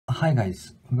Hi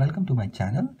guys, welcome to my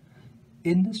channel.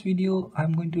 In this video,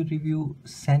 I'm going to review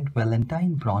Saint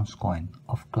Valentine bronze coin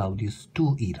of Claudius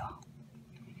II era.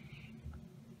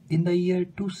 In the year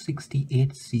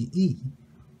 268 CE,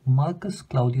 Marcus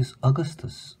Claudius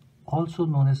Augustus, also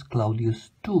known as Claudius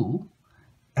II,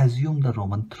 assumed the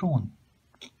Roman throne.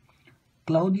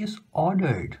 Claudius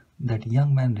ordered that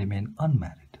young men remain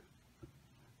unmarried.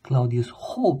 Claudius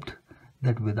hoped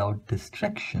that without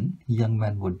distraction, young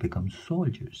men would become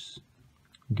soldiers.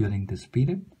 During this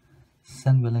period,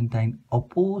 Saint Valentine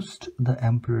opposed the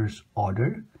emperor's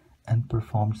order and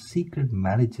performed secret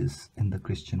marriages in the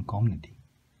Christian community.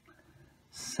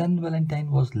 Saint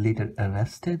Valentine was later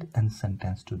arrested and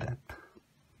sentenced to death.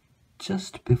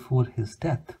 Just before his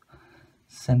death,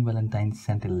 Saint Valentine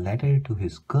sent a letter to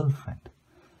his girlfriend.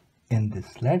 In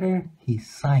this letter, he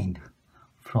signed,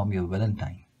 "From your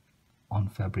Valentine." On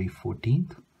February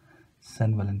 14th,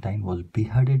 Saint Valentine was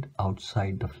beheaded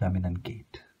outside the Flaminian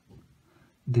Gate.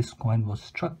 This coin was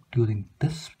struck during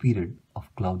this period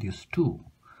of Claudius II,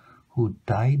 who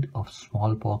died of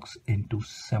smallpox in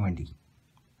 270.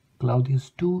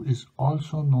 Claudius II is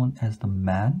also known as the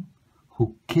man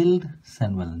who killed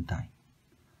Saint Valentine.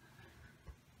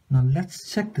 Now let's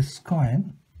check this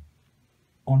coin.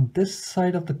 On this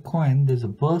side of the coin, there's a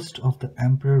bust of the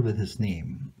emperor with his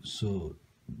name. So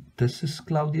this is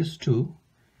Claudius II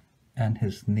and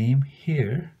his name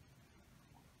here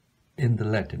in the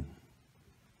Latin,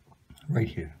 right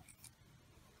here.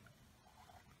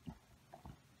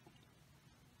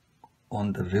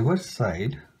 On the reverse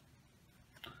side,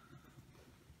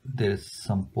 there's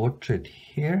some portrait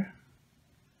here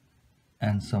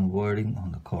and some wording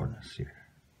on the corners here.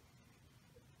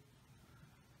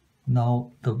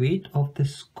 Now the weight of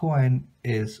this coin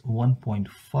is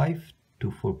 1.5 to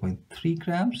 4.3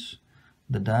 grams.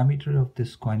 The diameter of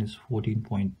this coin is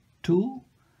 14.2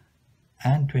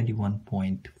 and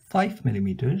 21.5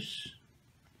 millimeters.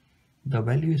 The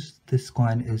value of this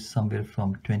coin is somewhere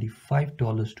from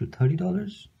 $25 to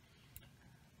 $30,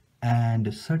 and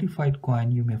a certified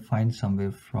coin you may find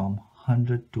somewhere from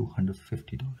 $100 to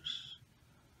 $150.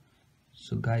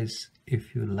 So guys,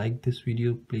 if you like this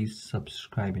video, please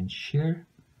subscribe and share.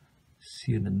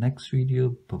 See you in the next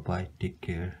video. Bye bye, take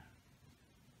care.